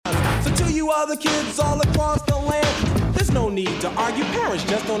you other kids all across the land. There's no need to argue. Parents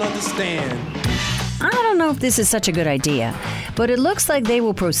just don't understand. I don't know if this is such a good idea, but it looks like they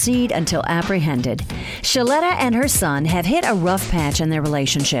will proceed until apprehended. Shaletta and her son have hit a rough patch in their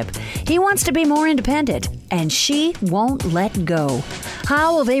relationship. He wants to be more independent, and she won't let go.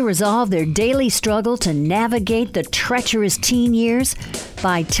 How will they resolve their daily struggle to navigate the treacherous teen years?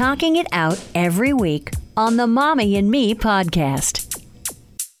 By talking it out every week on the Mommy and Me podcast.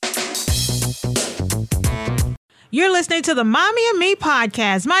 You're listening to the Mommy and Me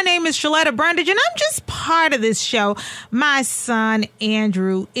podcast. My name is Shaletta Brundage, and I'm just part of this show. My son,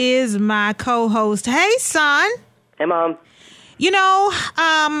 Andrew, is my co-host. Hey, son. Hey, Mom. You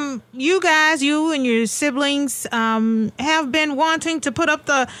know, you guys, you and your siblings have been wanting to put up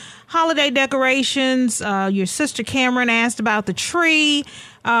the holiday decorations. Your sister Cameron asked about the tree.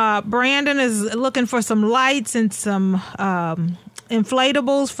 Brandon is looking for some lights and some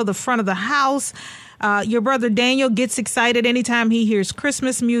inflatables for the front of the house. Your brother Daniel gets excited anytime he hears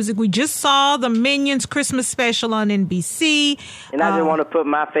Christmas music. We just saw the Minions Christmas special on NBC. And I just want to put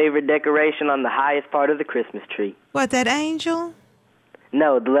my favorite decoration on the highest part of the Christmas tree. What, that angel?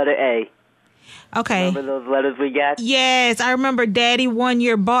 No, the letter A. Okay. Remember those letters we got? Yes, I remember Daddy one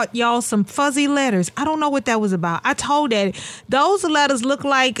year bought y'all some fuzzy letters. I don't know what that was about. I told Daddy, those letters look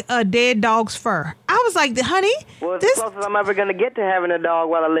like a dead dog's fur. I was like, honey. Well, it's the closest I'm ever going to get to having a dog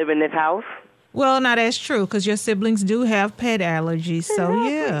while I live in this house. Well, now that's true, because your siblings do have pet allergies. So,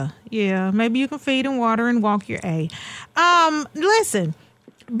 yeah. Maybe you can feed and water and walk your A. Listen,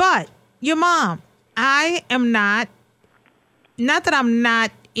 but your mom, I am not that I'm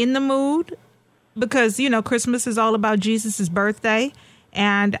not in the mood, because, you know, Christmas is all about Jesus' birthday,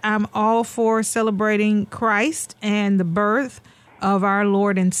 and I'm all for celebrating Christ and the birth of our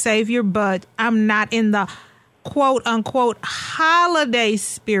Lord and Savior, but I'm not in the quote-unquote holiday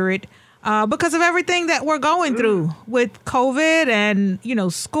spirit because of everything that we're going through with COVID and, you know,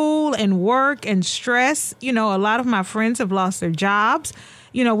 school and work and stress. You know, a lot of my friends have lost their jobs.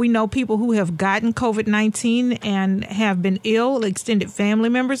 You know, we know people who have gotten COVID-19 and have been ill. Extended family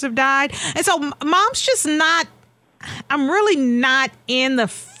members have died. And so Mom's just not, I'm really not in the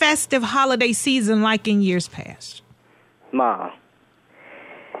festive holiday season like in years past. Mom,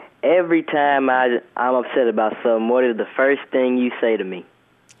 every time I'm upset about something, what is the first thing you say to me?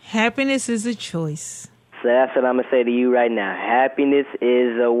 Happiness is a choice. So that's what I'm going to say to you right now. Happiness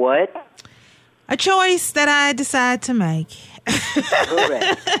is a what? A choice that I decide to make.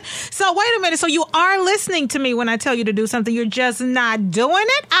 Correct. So wait a minute. So you are listening to me when I tell you to do something. You're just not doing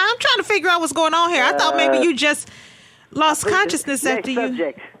it? I'm trying to figure out what's going on here. I thought maybe you just lost consciousness after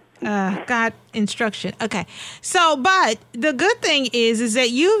you got instruction. Okay. So, but the good thing is that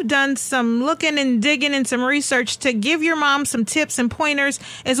you've done some looking and digging and some research to give your mom some tips and pointers,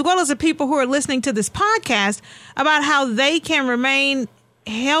 as well as the people who are listening to this podcast, about how they can remain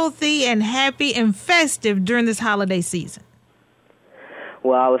healthy and happy and festive during this holiday season.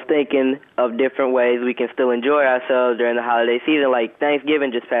 Well, I was thinking of different ways we can still enjoy ourselves during the holiday season. Like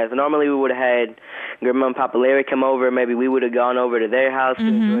Thanksgiving just passed. Normally we would have had Grandma and Papa Larry come over. Maybe we would have gone over to their house to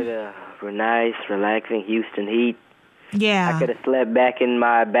enjoy the nice, relaxing Houston heat. Yeah. I could have slept back in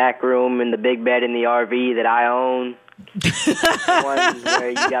my back room in the big bed in the RV that I own. The one where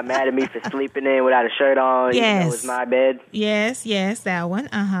you got mad at me for sleeping in without a shirt on. Yes. Even though it was my bed. Yes, that one.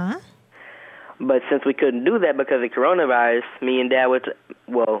 Uh-huh. But since we couldn't do that because of coronavirus, me and Dad it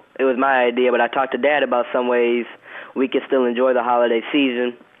was my idea, but I talked to Dad about some ways we could still enjoy the holiday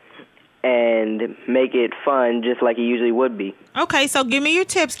season and make it fun just like it usually would be. Okay, so give me your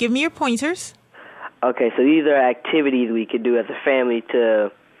tips. Give me your pointers. Okay, so these are activities we could do as a family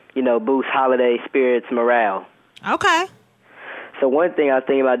to, you know, boost holiday spirits, morale. Okay. So one thing I was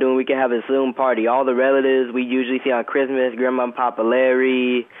thinking about doing, we could have a Zoom party. All the relatives we usually see on Christmas, Grandma and Papa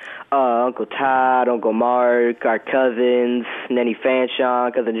Larry, Uncle Todd, Uncle Mark, our cousins, Nanny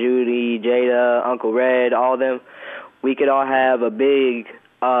Fanshawn, Cousin Judy, Jada, Uncle Red, all of them. We could all have a big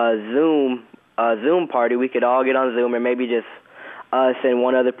Zoom party. We could all get on Zoom, or maybe just us and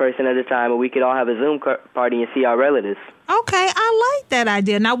one other person at a time, and we could all have a Zoom party and see our relatives. Okay, I like that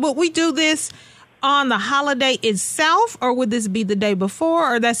idea. Now, would we do this on the holiday itself, or would this be the day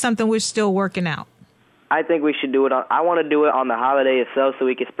before, or that's something we're still working out? I think we should do it I want to do it on the holiday itself so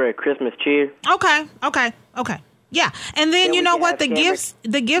we can spread Christmas cheer. Okay. Yeah, and then you know what? The gifts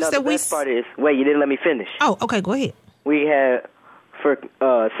that we... The best part is, wait, you didn't let me finish. Oh, okay, go ahead. We have for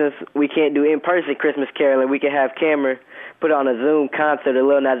since we can't do in-person Christmas caroling, we can have Cameron put on a Zoom concert of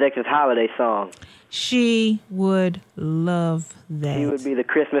Lil Nas X's holiday song. She would love that. She would be the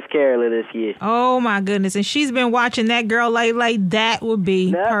Christmas caroler this year. Oh, my goodness. And she's been watching that girl lately. That would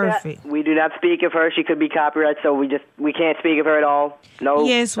be perfect. We do not speak of her. She could be copyright, so we can't speak of her at all. No.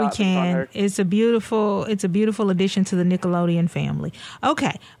 Yes, we can. It's a beautiful addition to the Nickelodeon family.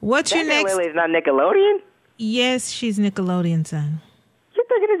 Okay. What's your next? Lily is not Nickelodeon? Yes, she's Nickelodeon, son. You're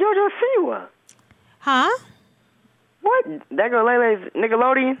thinking of JoJo Siwa. Huh? What? That girl Lele is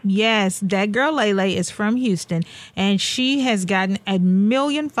Nickelodeon? Yes, that girl Lele is from Houston, and she has gotten 1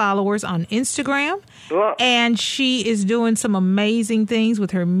 million followers on Instagram, and she is doing some amazing things with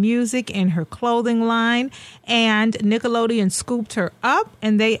her music and her clothing line, and Nickelodeon scooped her up,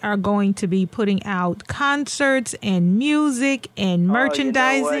 and they are going to be putting out concerts and music and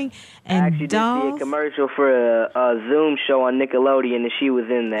merchandising and I actually dolls. did see a commercial for a Zoom show on Nickelodeon, and she was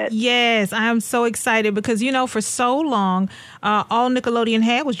in that. Yes, I am so excited because, for so long, all Nickelodeon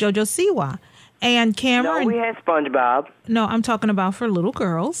had was JoJo Siwa. And Cameron... No, we had SpongeBob. No, I'm talking about for little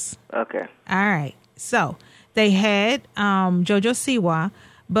girls. Okay. All right. So, they had JoJo Siwa,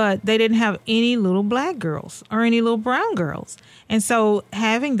 but they didn't have any little black girls or any little brown girls. And so,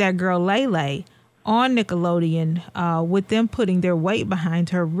 having that girl Lele on Nickelodeon, with them putting their weight behind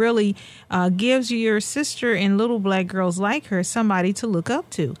her, really gives your sister and little black girls like her somebody to look up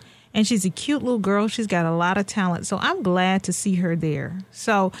to. And she's a cute little girl. She's got a lot of talent. So I'm glad to see her there.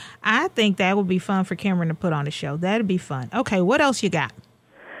 So I think that would be fun for Cameron to put on a show. That'd be fun. Okay, what else you got?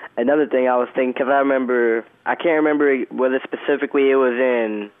 Another thing I was thinking, because I can't remember whether specifically it was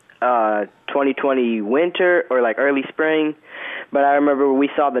in 2020 winter or like early spring, but I remember we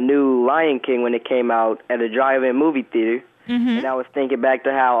saw the new Lion King when it came out at a drive-in movie theater. Mm-hmm. And I was thinking back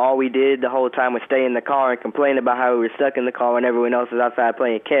to how all we did the whole time was stay in the car and complain about how we were stuck in the car when everyone else was outside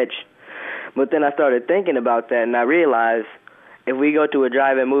playing catch. But then I started thinking about that, and I realized if we go to a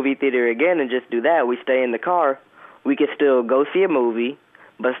drive-in movie theater again and just do that, we stay in the car, we could still go see a movie,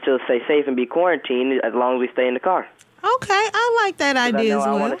 but still stay safe and be quarantined as long as we stay in the car. Okay, I like that idea as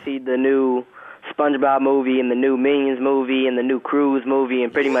well. I want to see the new SpongeBob movie and the new Minions movie and the new Cruise movie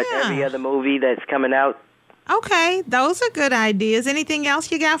and pretty much every other movie that's coming out. Okay, those are good ideas. Anything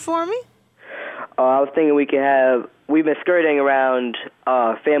else you got for me? I was thinking we've been skirting around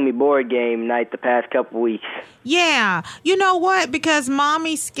family board game night the past couple weeks. Yeah. You know what? Because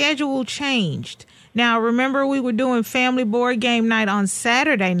Mommy's schedule changed. Now, remember we were doing family board game night on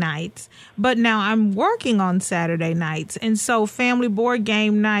Saturday nights, but now I'm working on Saturday nights. And so family board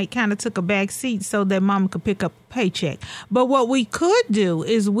game night kind of took a back seat so that Mama could pick up a paycheck. But what we could do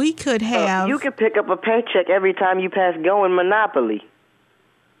is we could have... you could pick up a paycheck every time you pass Go in Monopoly.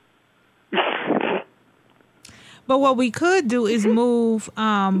 But what we could do is move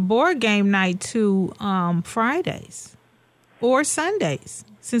board game night to Fridays or Sundays.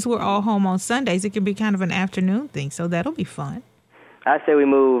 Since we're all home on Sundays, it can be kind of an afternoon thing, so that'll be fun. I say we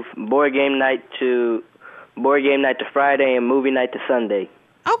move board game night to Friday and movie night to Sunday.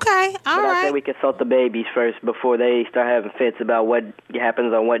 Okay, all right. I say we consult the babies first before they start having fits about what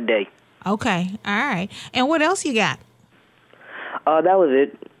happens on what day. Okay, all right. And what else you got? That was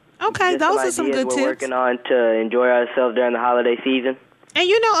it. Okay, those are some good tips. We're working on to enjoy ourselves during the holiday season. And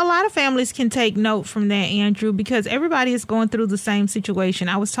a lot of families can take note from that, Andrew, because everybody is going through the same situation.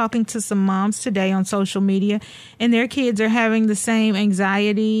 I was talking to some moms today on social media, and their kids are having the same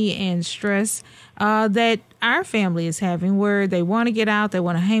anxiety and stress that our family is having, where they want to get out, they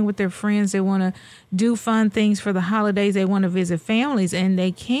want to hang with their friends, they want to do fun things for the holidays, they want to visit families, and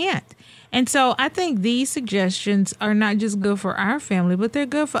they can't. And so I think these suggestions are not just good for our family, but they're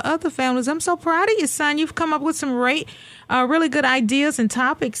good for other families. I'm so proud of you, son. You've come up with some really good ideas and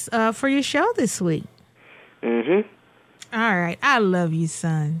topics for your show this week. Mm-hmm. All right. I love you,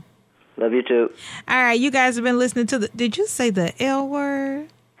 son. Love you, too. All right. You guys have been listening to did you say the L word?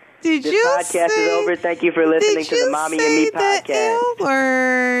 This podcast is over. Thank you for listening to the Mommy and Me podcast. The L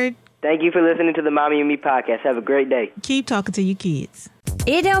word. Thank you for listening to the Mommy and Me podcast. Have a great day. Keep talking to your kids.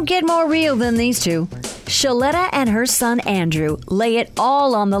 It don't get more real than these two. Shaletta and her son Andrew lay it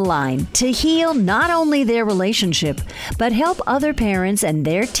all on the line to heal not only their relationship, but help other parents and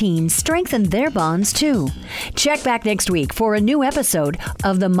their teens strengthen their bonds too. Check back next week for a new episode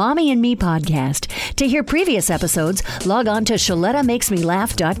of the Mommy and Me podcast. To hear previous episodes, log on to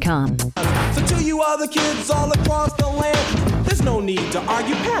ShalettaMakesMeLaugh.com. So to you other kids all across the land, there's no need to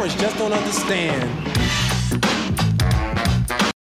argue. Parents just don't understand.